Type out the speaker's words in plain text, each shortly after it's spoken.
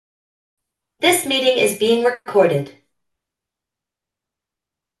This meeting is being recorded.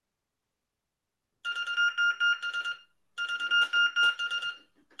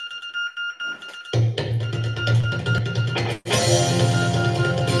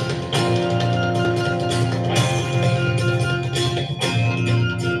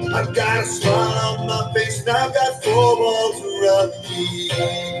 I've got a smile on my face and I've got four walls around me.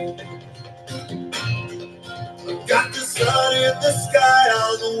 I've got the sun in the sky,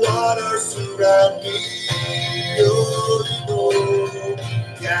 all the water surround me. Oh, you know,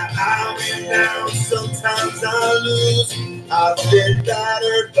 yeah, I've been down, sometimes I lose. I've been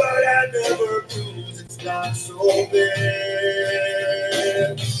battered, but I never lose. It's not so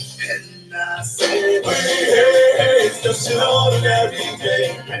bad. And I say, hey, hey, hey, it's just an ordinary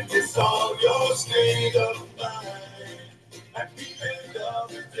day, and it's all your state of mind. At the end of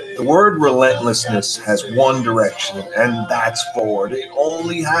the day, The word relentlessness has one direction, and that's forward. It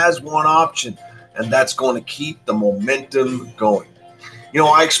only has one option, and that's going to keep the momentum going.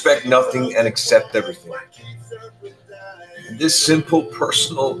 I expect nothing and accept everything. And this simple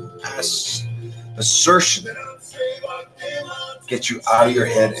personal assertion gets you out of your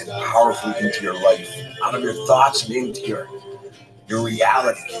head and powerfully into your life, out of your thoughts and into your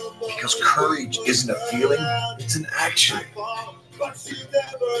reality. Because courage isn't a feeling, it's an action.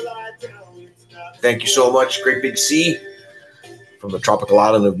 Thank you so much, Great Big C, from the tropical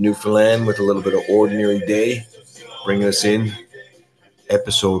island of Newfoundland, with a little bit of Ordinary Day, bringing us in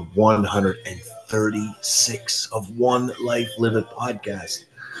episode 136 of One Life Live It podcast.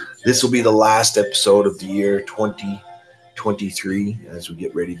 This will be the last episode of the year 2023 as we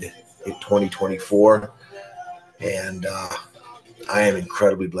get ready to hit 2024. And I am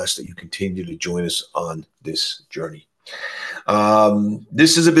incredibly blessed that you continue to join us on this journey.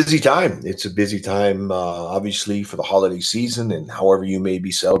 This is a busy time. It's a busy time, obviously, for the holiday season, and however you may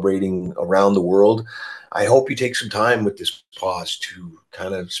be celebrating around the world. I hope you take some time with this pause to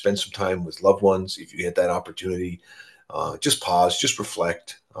kind of spend some time with loved ones. If you get that opportunity, just pause, just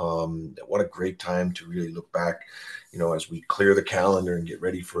reflect. What a great time to really look back, as we clear the calendar and get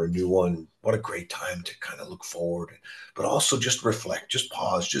ready for a new one. What a great time to kind of look forward, but also just reflect, just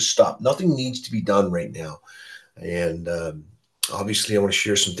pause, just stop. Nothing needs to be done right now. And obviously, I want to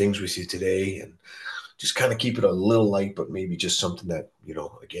share some things with you today and just kind of keep it a little light, but maybe just something that,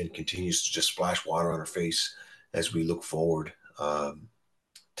 again, continues to just splash water on our face as we look forward to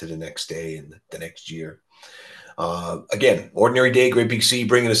the next day and the next year. Again, Ordinary Day, Great Big C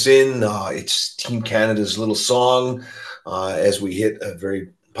bringing us in. It's Team Canada's little song as we hit a very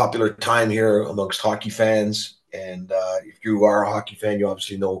popular time here amongst hockey fans. And if you are a hockey fan, you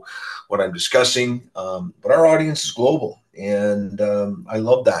obviously know what I'm discussing. But our audience is global, and I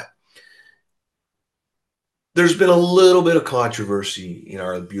love that. There's been a little bit of controversy in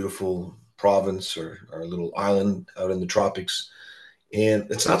our beautiful province or our little island out in the tropics. And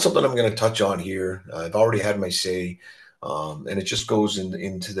it's not something I'm going to touch on here. I've already had my say. And it just goes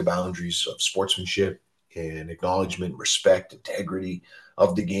into the boundaries of sportsmanship and acknowledgement, respect, integrity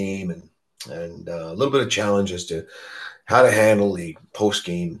of the game, and a little bit of challenge as to how to handle a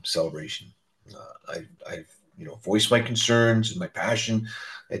post-game celebration. I've voiced my concerns and my passion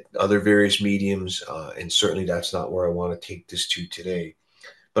at other various mediums, and certainly that's not where I want to take this to today.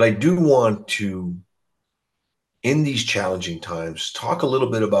 But I do want to, in these challenging times, talk a little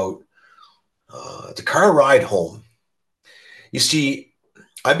bit about the car ride home. You see,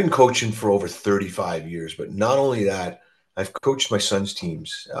 I've been coaching for over 35 years, but not only that, I've coached my son's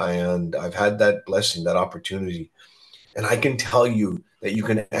teams, and I've had that blessing, that opportunity. And I can tell you that you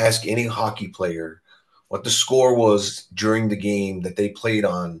can ask any hockey player what the score was during the game that they played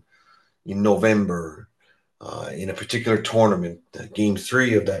on in November in a particular tournament, game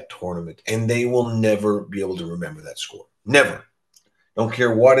 3 of that tournament, and they will never be able to remember that score. Never. Don't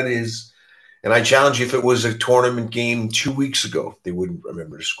care what it is. And I challenge you, if it was a tournament game 2 weeks ago, they wouldn't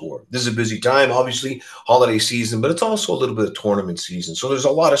remember the score. This is a busy time, obviously, holiday season, but it's also a little bit of tournament season. So there's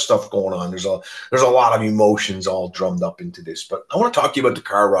a lot of stuff going on. There's a lot of emotions all drummed up into this. But I want to talk to you about the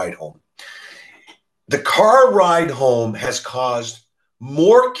car ride home. The car ride home has caused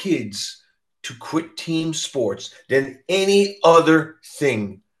more kids to quit team sports than any other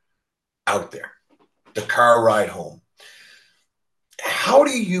thing out there. The car ride home. How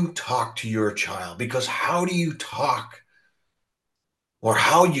do you talk to your child? Because how you talk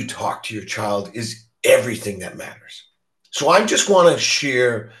to your child is everything that matters. So I just want to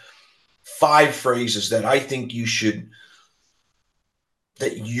share 5 phrases that I think you should,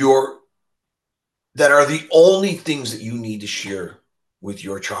 that are the only things that you need to share with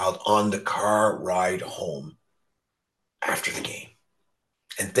your child on the car ride home after the game.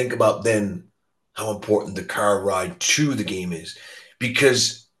 And think about then how important the car ride to the game is.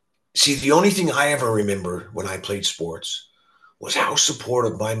 Because, see, the only thing I ever remember when I played sports was how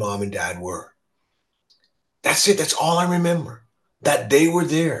supportive my mom and dad were. That's it. That's all I remember, that they were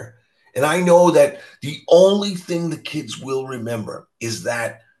there. And I know that the only thing the kids will remember is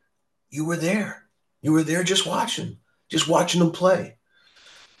that you were there. You were there just watching them play.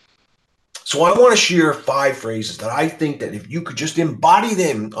 So I want to share 5 phrases that I think that if you could just embody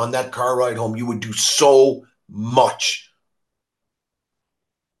them on that car ride home, you would do so much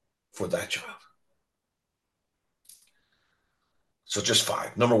for that child. So just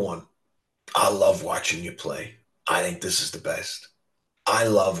 5. Number 1, I love watching you play. I think this is the best. I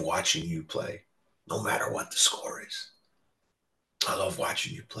love watching you play, no matter what the score is. I love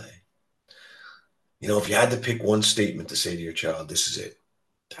watching you play. You know, if you had to pick one statement to say to your child, this is it.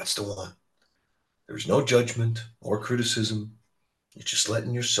 That's the one. There's no judgment or criticism. You're just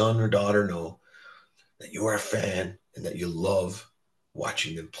letting your son or daughter know that you are a fan and that you love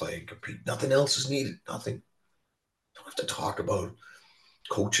watching them play and compete. Nothing else is needed. Nothing. You don't have to talk about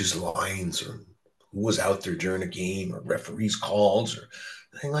coaches' lines or who was out there during a game or referees' calls or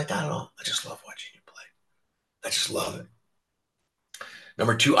anything like that at all. I just love watching you play. I just love it.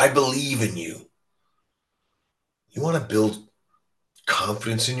 Number 2, I believe in you. You want to build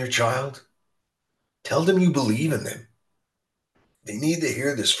confidence in your child? Tell them you believe in them. They need to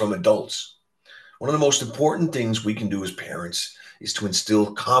hear this from adults. One of the most important things we can do as parents is to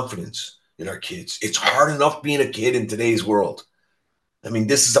instill confidence in our kids. It's hard enough being a kid in today's world. I mean,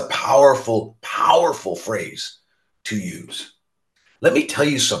 this is a powerful, powerful phrase to use. Let me tell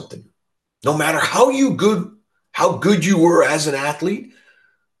you something. No matter how good you were as an athlete,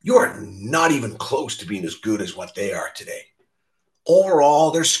 you are not even close to being as good as what they are today. Overall,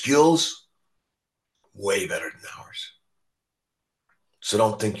 their skills, way better than ours. So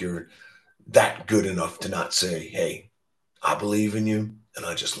don't think you're that good enough to not say, hey, I believe in you and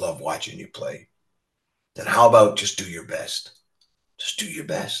I just love watching you play. Then how about just do your best? Just do your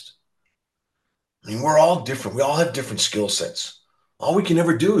best. I mean, we're all different. We all have different skill sets. All we can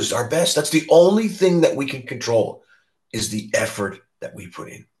ever do is our best. That's the only thing that we can control, is the effort that we put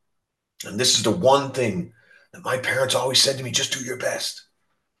in. And this is the one thing that my parents always said to me, just do your best.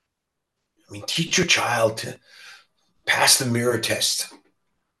 I mean, teach your child to pass the mirror test.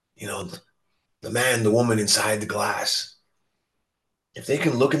 You know, the man, the woman inside the glass. If they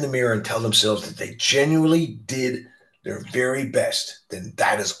can look in the mirror and tell themselves that they genuinely did their very best, then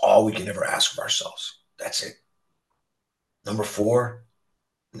that is all we can ever ask of ourselves. That's it. Number 4,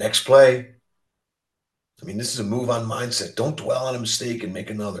 next play. I mean, this is a move on mindset. Don't dwell on a mistake and make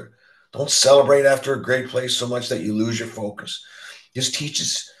another. Don't celebrate after a great play so much that you lose your focus. This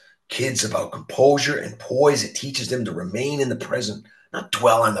teaches kids about composure and poise. It teaches them to remain in the present, not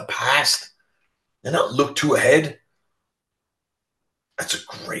dwell on the past, and not look too ahead. That's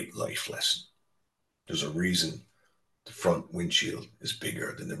a great life lesson. There's a reason the front windshield is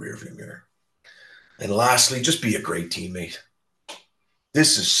bigger than the rearview mirror. And lastly, just be a great teammate.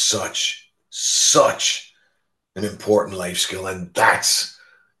 This is such an important life skill, and that's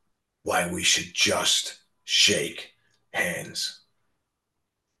why we should just shake hands.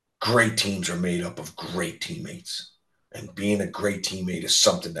 Great teams are made up of great teammates, and being a great teammate is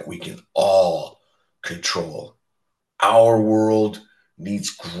something that we can all control. Our world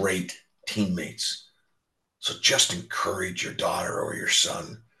needs great teammates. So just encourage your daughter or your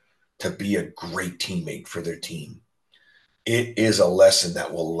son to be a great teammate for their team. It is a lesson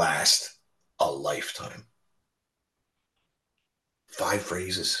that will last a lifetime. 5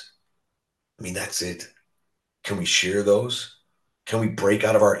 phrases. I mean, that's it. Can we share those? Can we break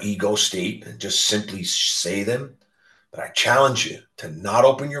out of our ego state and just simply say them? But I challenge you to not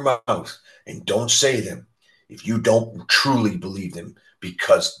open your mouth and don't say them if you don't truly believe them,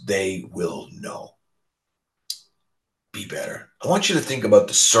 because they will know. Be better. I want you to think about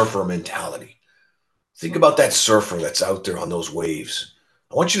the surfer mentality. Think about that surfer that's out there on those waves.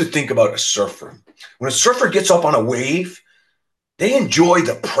 I want you to think about a surfer. When a surfer gets up on a wave, they enjoy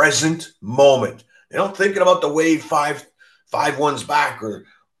the present moment. They don't thinking about the wave five ones back or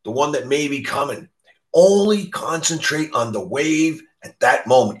the one that may be coming. They only concentrate on the wave at that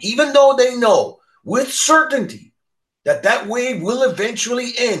moment, even though they know with certainty that that wave will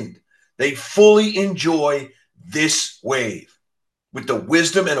eventually end. They fully enjoy this wave with the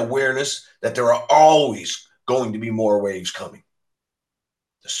wisdom and awareness that there are always going to be more waves coming.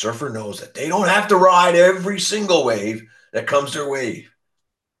 The surfer knows that they don't have to ride every single wave that comes their way.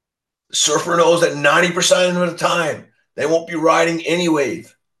 The surfer knows that 90% of the time they won't be riding any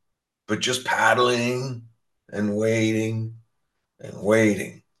wave, but just paddling and waiting and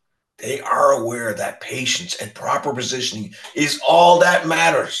waiting They are aware that patience and proper positioning is all that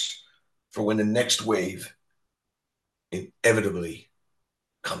matters for when the next wave inevitably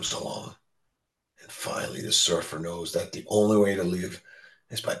comes along. And finally, the surfer knows that the only way to live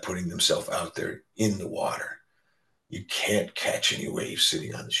is by putting themselves out there in the water. You can't catch any waves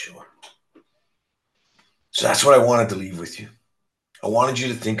sitting on the shore. So that's what I wanted to leave with you. I wanted you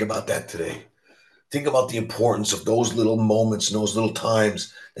to think about that today. Think about the importance of those little moments and those little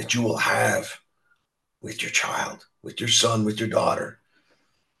times that you will have with your child, with your son, with your daughter.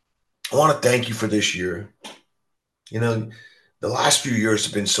 I want to thank you for this year. You know, the last few years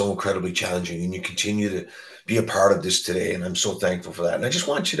have been so incredibly challenging, and you continue to be a part of this today, and I'm so thankful for that. And I just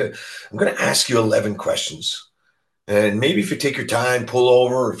want you to, I'm going to ask you 11 questions. And maybe if you take your time, pull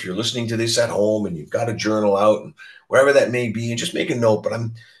over, if you're listening to this at home and you've got a journal out and wherever that may be, and just make a note. But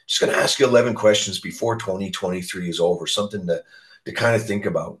I'm just going to ask you 11 questions before 2023 is over, something to kind of think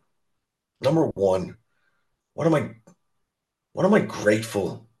about. Number one, what am I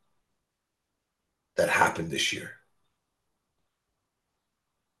grateful that happened this year?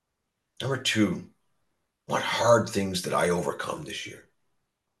 Number two, what hard things did I overcome this year?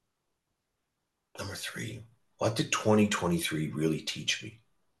 Number three, what did 2023 really teach me?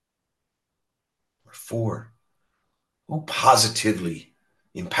 Number four, who positively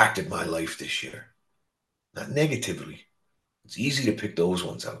impacted my life this year? Not negatively. It's easy to pick those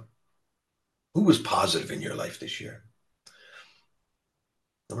ones out. Who was positive in your life this year?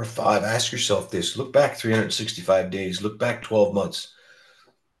 Number five, ask yourself this. Look back 365 days. Look back 12 months.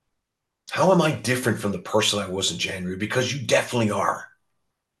 How am I different from the person I was in January? Because you definitely are.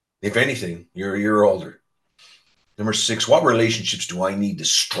 If anything, you're a year older. Number six, what relationships do I need to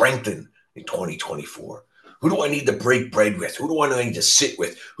strengthen in 2024? Who do I need to break bread with? Who do I need to sit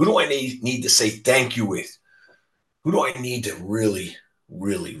with? Who do I need to say thank you with? Who do I need to really,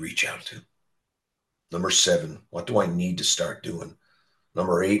 really reach out to? Number seven, what do I need to start doing?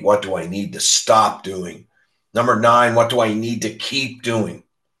 Number eight, what do I need to stop doing? Number nine, what do I need to keep doing?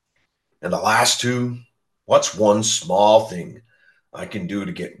 And the last two, what's one small thing I can do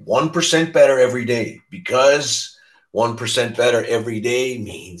to get 1% better every day? Because 1% better every day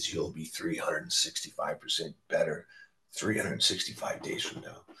means you'll be 365% better 365 days from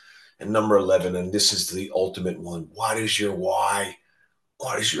now. And number 11, and this is the ultimate one, what is your why?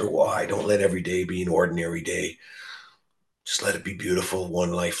 What is your why? Don't let every day be an ordinary day. Just let it be beautiful.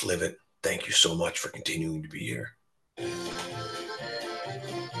 One life, live it. Thank you so much for continuing to be here.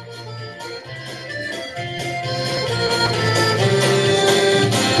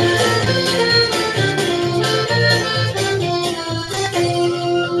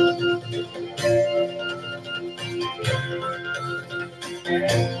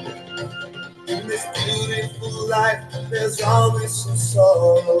 In this beautiful life, there's always some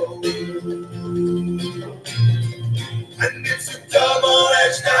sorrow. And it's a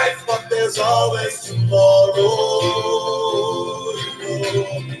double-edged knife, but there's always tomorrow.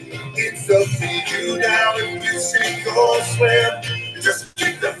 It's up to you now if you sink or swim. Just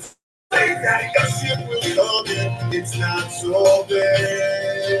keep the faith that your ship will come in. It's not so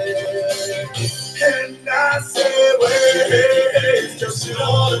bad. And I say, wait, it's just an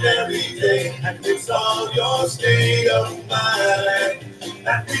ordinary day, and it's all your state of mind.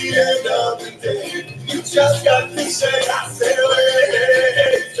 At the end of the day, you just got to say, I say, wait,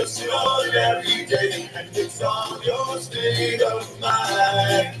 it's just an ordinary day, and it's all your state of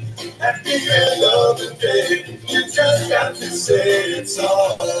mind. At the end of the day, you just got to say it's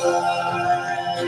all right.